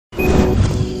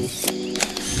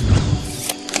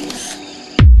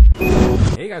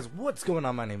Hey guys, what's going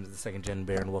on? My name is the Second Gen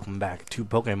Bear, and welcome back to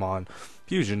Pokemon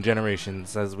Fusion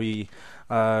Generations. As we,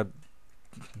 what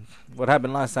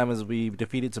happened last time is we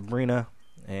defeated Sabrina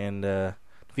and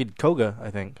defeated Koga,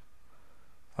 I think.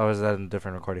 Oh, is that a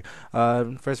different recording?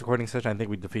 First recording session, I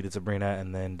think we defeated Sabrina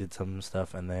and then did some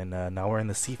stuff, and then now we're in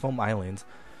the Seafoam Islands,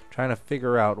 trying to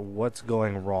figure out what's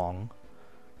going wrong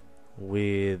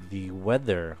with the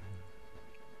weather.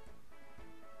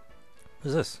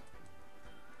 Who's this?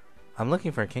 I'm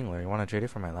looking for a Kingler. You want to trade it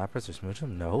for my Lapras or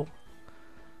Smoochum? No.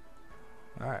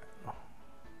 Alright.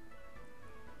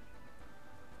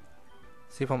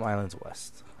 Seafoam Islands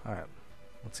West. Alright.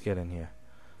 Let's get in here.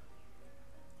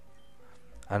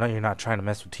 I know you're not trying to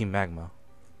mess with Team Magma.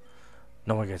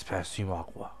 No one gets past Team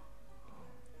Aqua.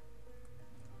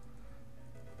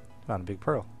 Found a big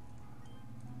pearl.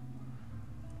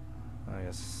 I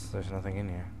guess there's nothing in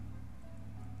here.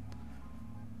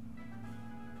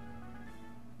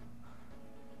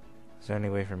 Is there any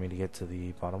way for me to get to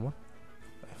the bottom one?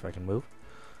 If I can move?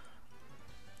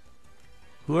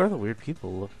 Who are the weird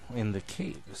people in the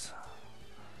caves?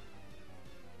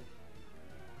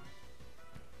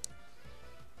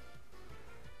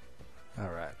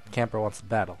 Alright, Camper wants to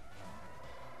battle.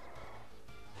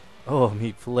 Oh,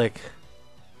 meet Flick.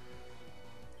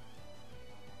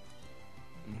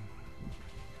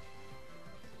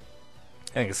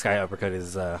 I think a Sky Uppercut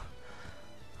is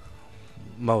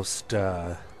most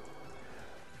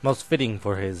fitting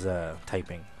for his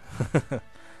typing.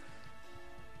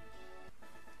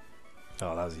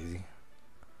 Oh, that was easy.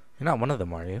 You're not one of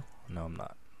them, are you? No, I'm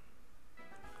not.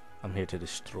 I'm here to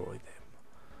destroy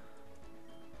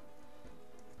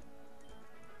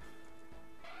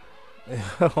them.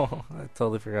 Oh, I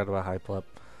totally forgot about Hyplup.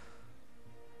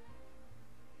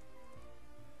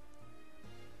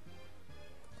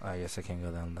 I guess I can't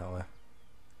go down that way.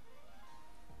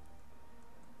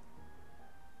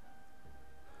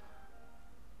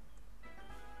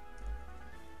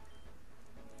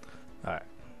 Alright.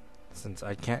 Since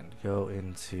I can't go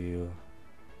into...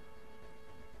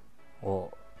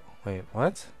 Well, wait,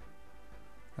 what?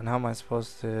 And how am I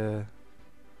supposed to...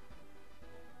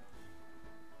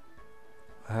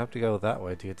 I have to go that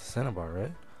way to get to Cinnabar,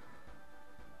 right?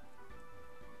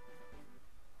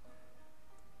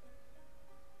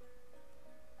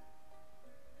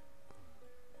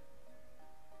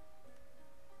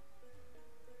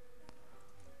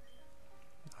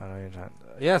 I know you're trying to...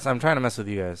 Yes, I'm trying to mess with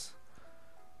you guys.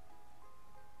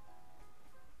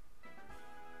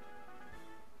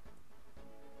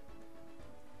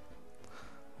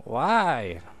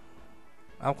 Why?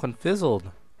 I'm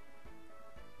confizzled.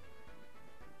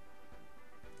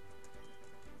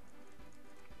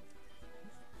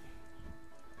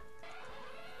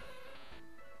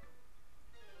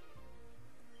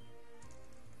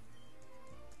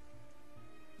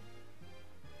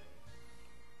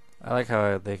 I like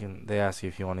how they ask you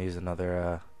if you want to use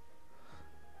another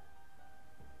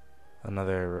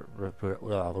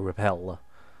repel.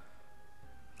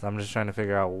 So I'm just trying to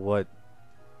figure out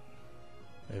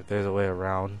if there's a way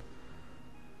around.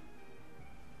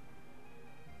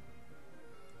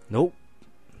 Nope.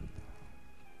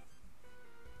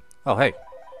 Oh, hey.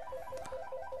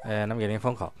 And I'm getting a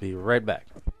phone call. Be right back.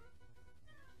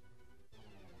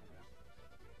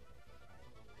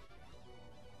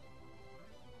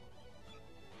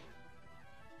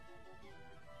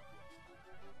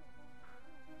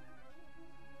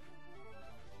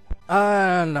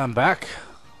 And I'm back.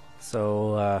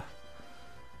 So,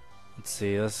 let's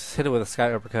see. Let's hit it with a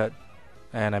Sky Uppercut.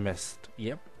 And I missed.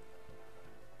 Yep.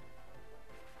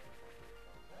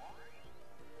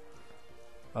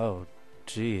 Oh,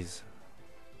 jeez.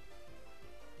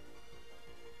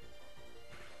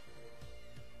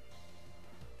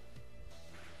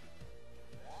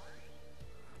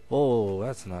 Oh,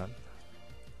 that's not...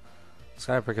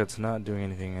 Sky Uppercut's not doing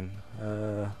anything.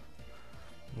 And,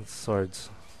 swords.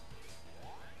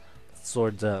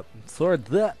 Swords up.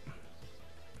 Swords up!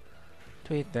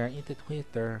 Twitter, eat the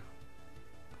Twitter.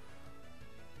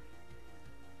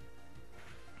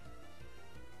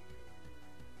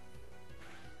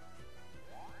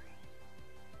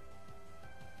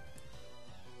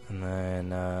 And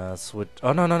then, switch.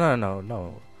 Oh,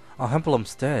 no. I'll Hempel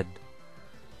instead.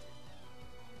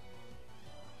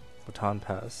 Baton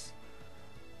Pass.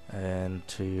 And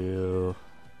to...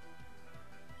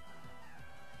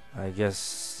 I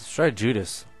guess... Try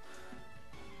Judas.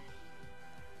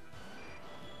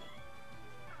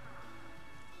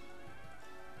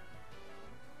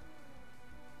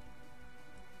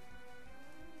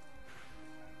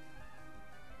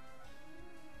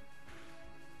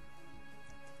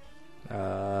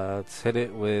 Let's hit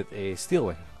it with a Steel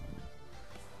Wing.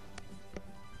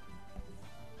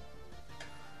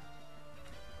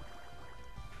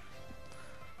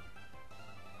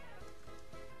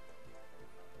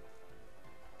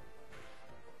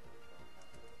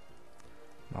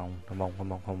 Come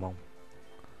on.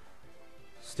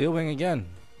 Steel wing again.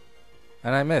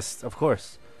 And I missed, of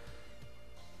course.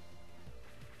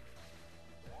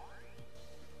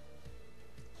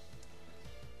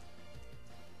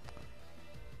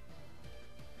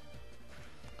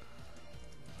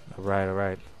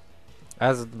 Alright.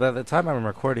 As by the time I'm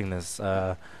recording this,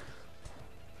 Mario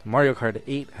Kart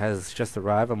 8 has just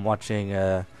arrived. I'm watching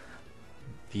the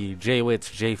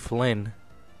J Flynn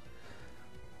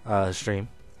stream.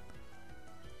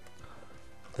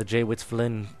 The J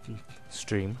Flynn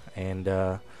stream, and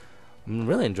I'm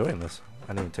really enjoying this.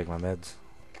 I need to take my meds.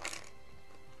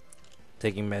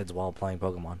 Taking meds while playing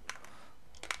Pokemon.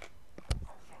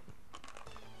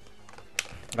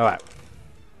 Alright.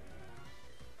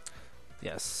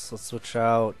 Yes, let's switch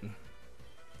out.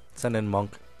 Send in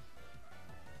Monk.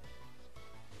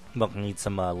 Monk needs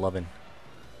some loving.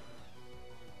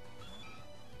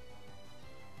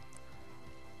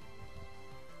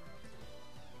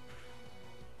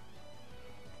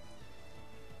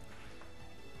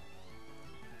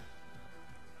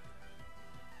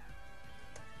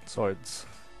 Swords.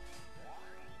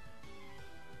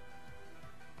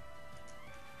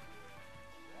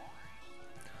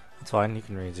 That's fine. You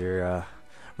can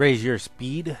raise your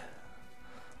speed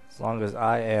as long as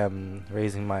I am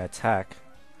raising my attack.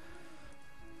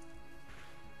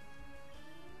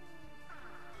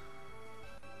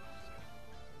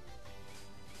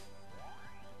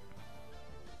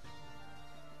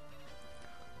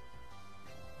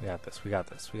 We got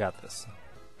this.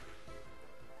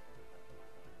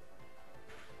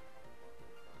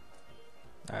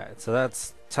 Alright, so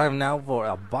that's time now for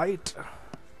a bite.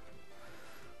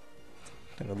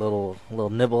 Take a little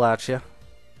nibble at you.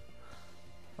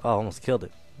 Oh, almost killed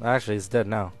it. Actually, it's dead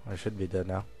now. I should be dead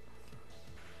now.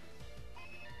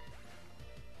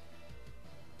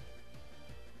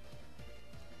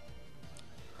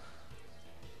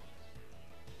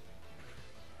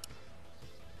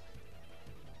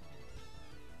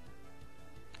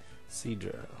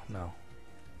 Cedra, no.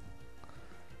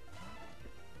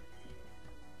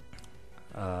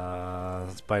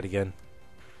 Let's bite again.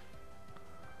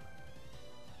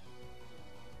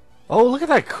 Oh, look at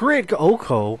that crit,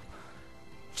 Oko.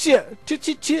 Chill.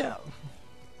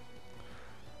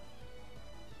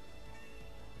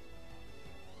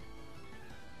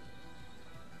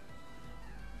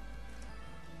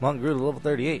 Monk grew to level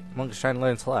 38. Monk is trying to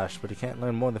learn Slash, but he can't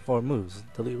learn more than 4 moves.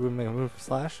 Delete room, make a move for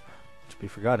Slash, to be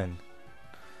forgotten.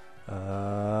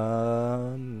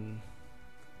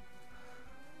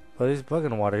 Well, he's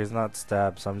bugging water. He's not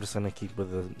stabbed, so I'm just gonna keep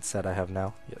with the set I have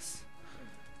now. Yes.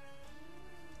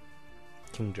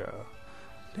 Kingdra.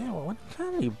 Damn, what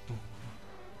kind of...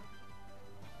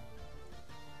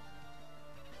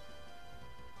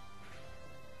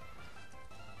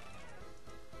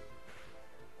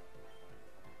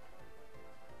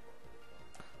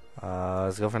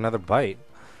 let's go for another bite.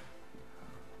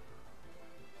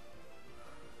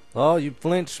 Oh, you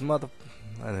flinch, mother...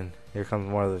 And then here comes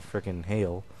more of the freaking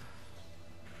hail.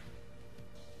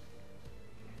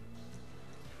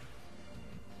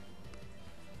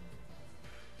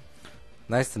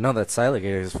 Nice to know that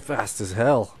Silegator is fast as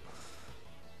hell.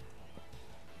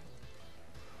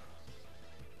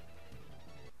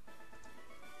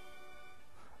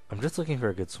 I'm just looking for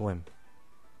a good swim.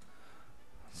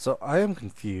 So I am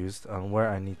confused on where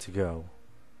I need to go.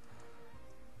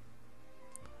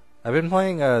 I've been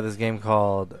playing this game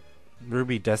called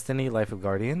Ruby Destiny Life of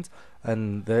Guardians,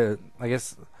 and I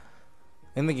guess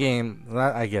in the game,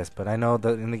 not I guess, but I know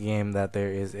that in the game that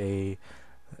there's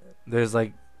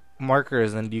like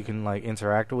markers and you can like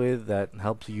interact with that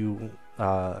helps you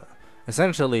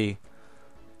essentially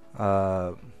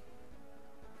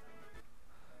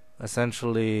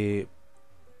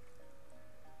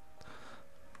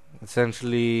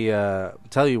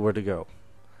tell you where to go.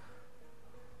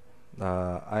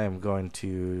 I am going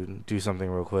to do something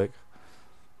real quick.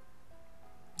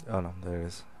 Oh no, there it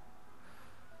is.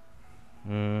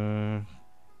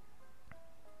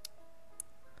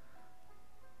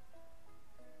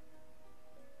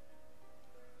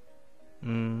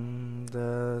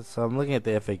 So I'm looking at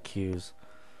the FAQs.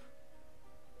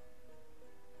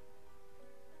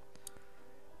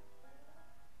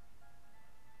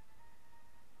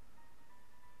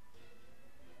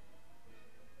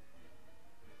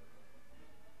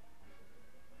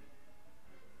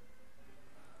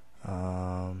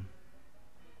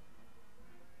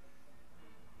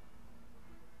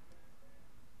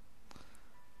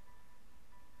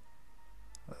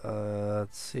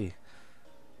 Let's see.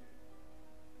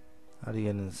 How do you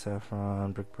get into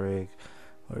Saffron, Brick Break,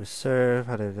 or Surf?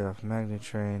 How to get off Magnet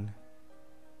Train?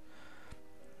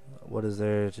 what is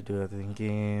there to do at the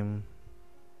game?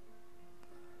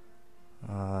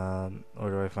 Where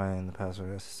do I find the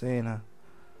password? Assassina.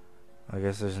 I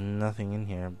guess there's nothing in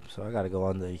here, so I gotta go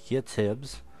on the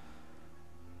YouTubes.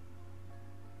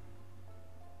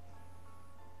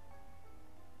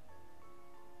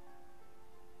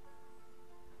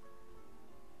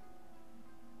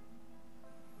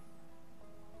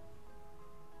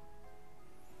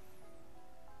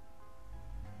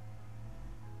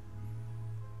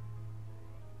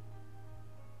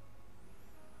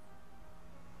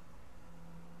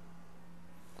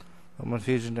 I'm on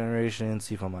Fusion Generation and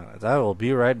Seafoam Islands. I will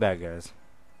be right back, guys.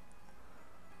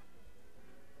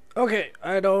 Okay,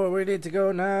 I know where we need to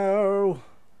go now.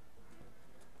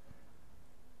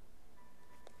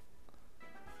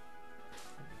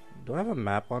 Do I have a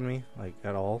map on me, like,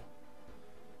 at all?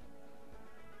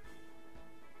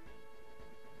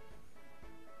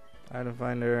 Item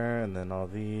finder, and then all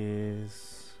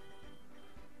these.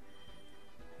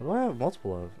 What do I have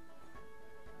multiple of?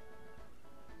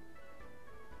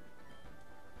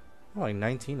 Oh, like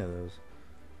 19 of those.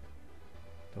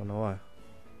 Don't know why.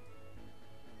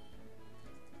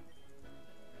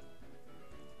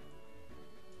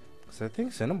 Cause I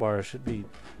think Cinnabar should be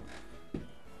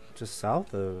just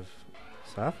south of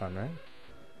Saffron, right?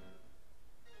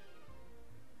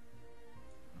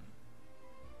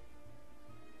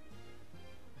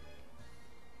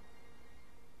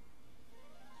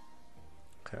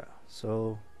 Okay,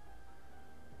 so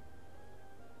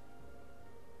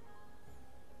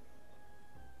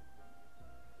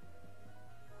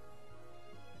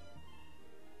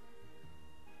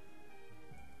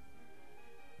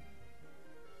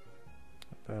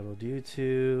Battle due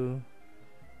to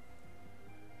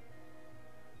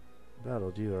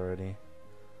Battle due already.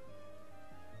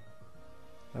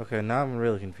 Okay, now I'm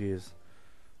really confused.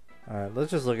 Alright,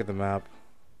 let's just look at the map.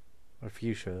 Or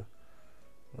Fuchsia.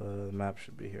 The map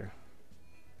should be here.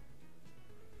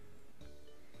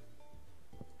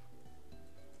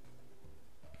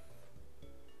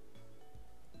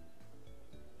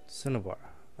 Cinnabar.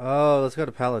 Oh, let's go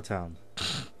to Pallet Town.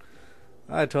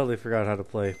 I totally forgot how to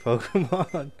play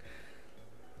Pokemon.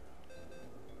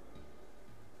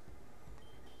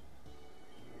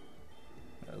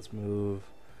 Let's move.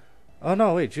 Oh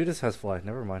no, wait, Judas has fly.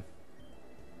 Never mind.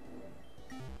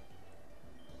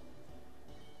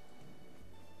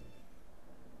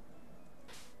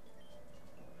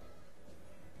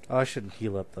 Oh, I shouldn't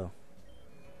heal up though.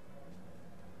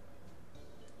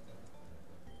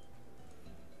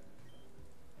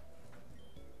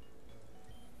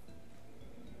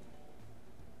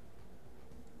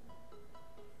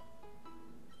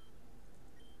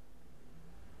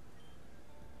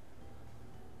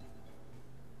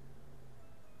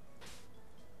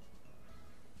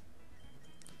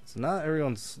 So now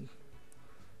everyone's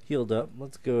healed up.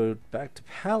 Let's go back to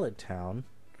Pallet Town.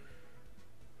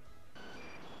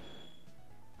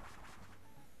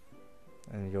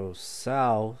 And go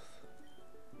south.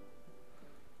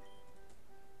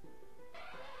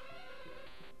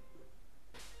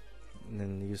 And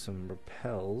then use some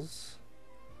repels.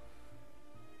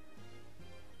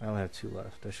 I only have 2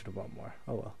 left. I should have bought more.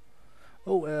 Oh well.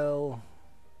 Oh well.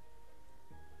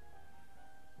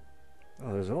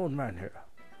 Oh, there's an old man here.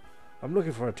 I'm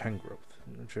looking for a Tangrowth.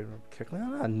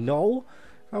 No.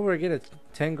 If I were to get a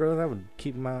Tangrowth, I would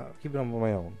keep it on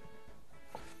my own.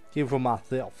 Keep it for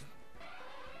myself.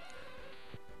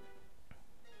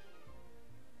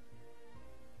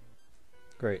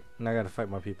 Great. Now I gotta fight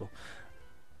more people.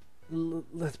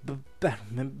 Let's battle.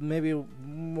 Maybe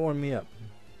warm me up.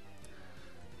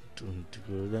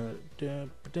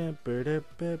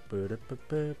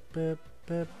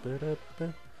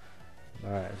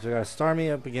 Alright, so I gotta star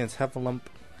me up against Hempalump.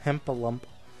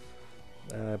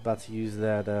 About to use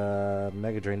that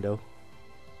Mega Drain Dough.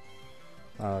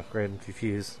 Oh, great, I'm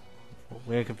confused.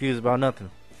 We ain't confused about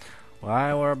nothing. Well, I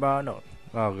ain't worried about nothing.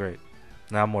 Oh, great.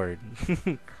 Now I'm worried.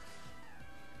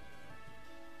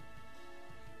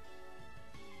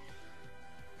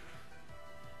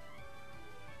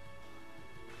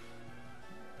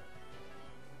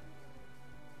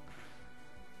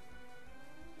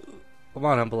 Come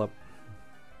on, Hempalump.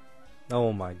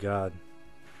 Oh my god.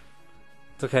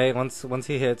 It's okay, once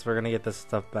he hits, we're gonna get this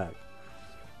stuff back.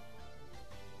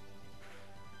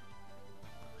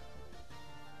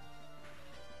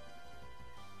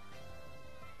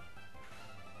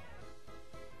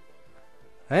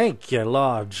 Thank you,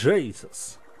 Lord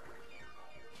Jesus.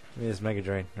 Let me just Mega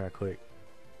Drain right quick.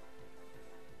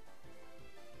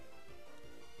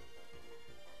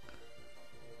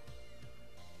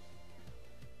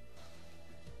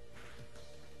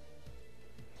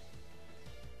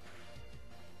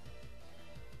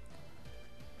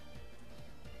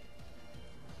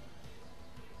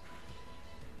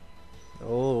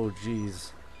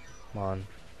 Come on.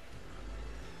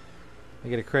 I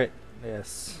get a crit.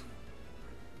 Yes.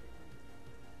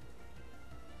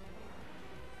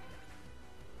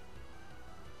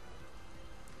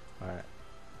 Alright.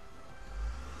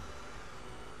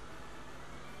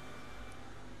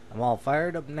 I'm all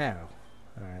fired up now.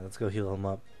 Alright, let's go heal him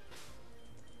up.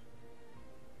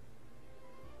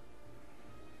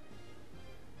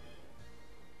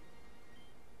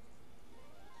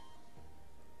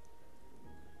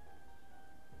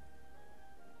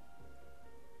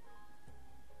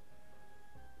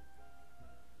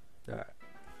 Alright.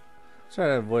 Let's try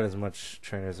to avoid as much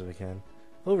trainers as we can.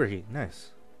 Overheat, nice.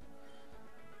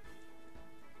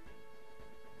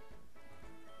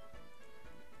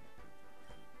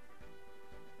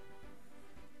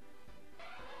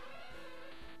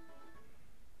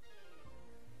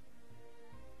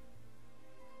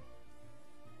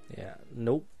 Yeah,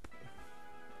 nope.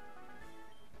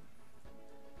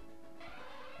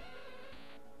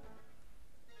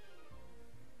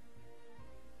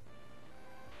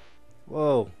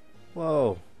 Whoa.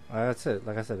 Whoa. That's it.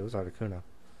 Like I said, it was Articuno.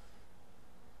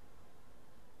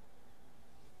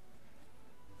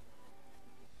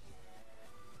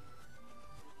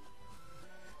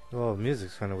 Whoa,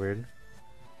 music's kind of weird.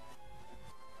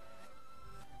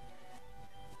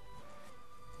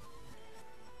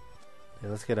 Yeah,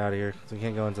 let's get out of here, because we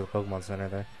can't go into the Pokemon Center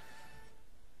there.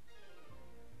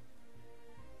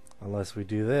 Unless we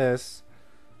do this,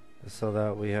 so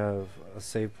that we have a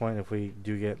save point if we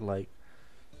do get, like...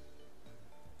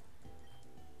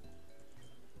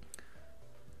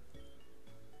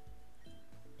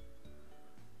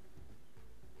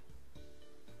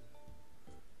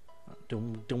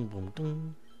 Dum dum dum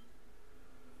dum.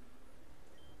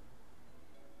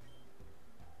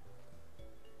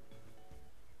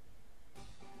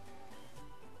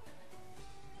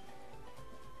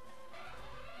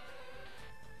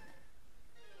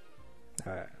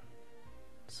 Alright.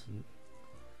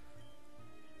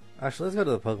 Actually, let's go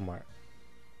to the Pokemon.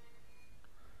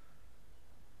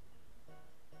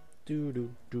 Do do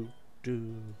do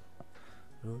do.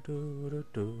 Do do do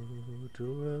do do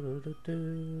do do do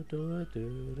do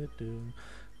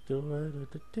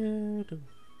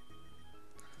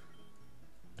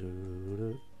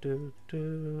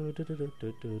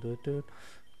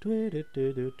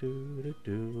do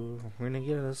do. We're gonna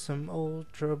get us some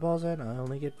Ultra Balls and I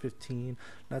only get 15.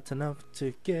 That's enough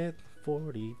to get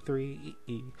 43,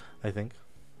 I think.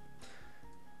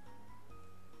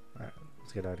 Alright,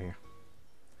 let's get out of here.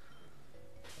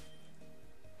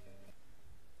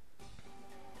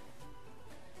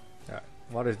 Alright,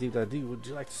 water's deep. Would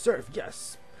you like to surf?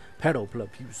 Yes. Pedal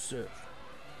plup, you surf.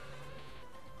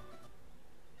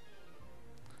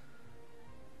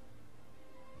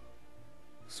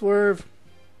 Swerve.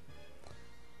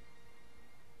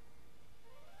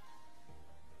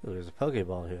 Ooh, there's a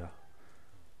Pokeball here.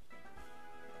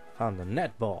 Found the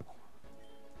net ball.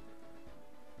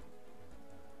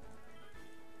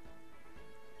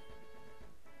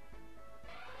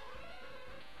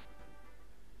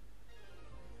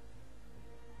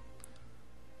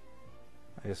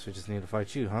 I guess we just need to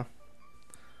fight you, huh?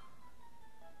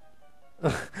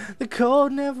 The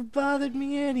cold never bothered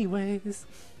me anyways.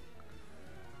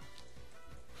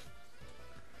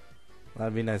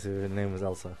 That'd be nice if her name was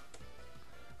Elsa.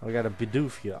 We got a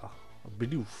Bidoof here. A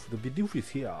Bidoof. The Bidoof is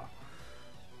here.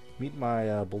 Meet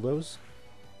my bulldoze.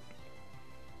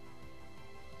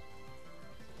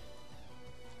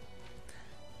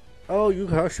 Oh, you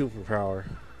have superpower.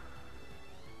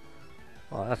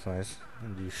 Oh, that's nice.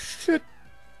 And do shit.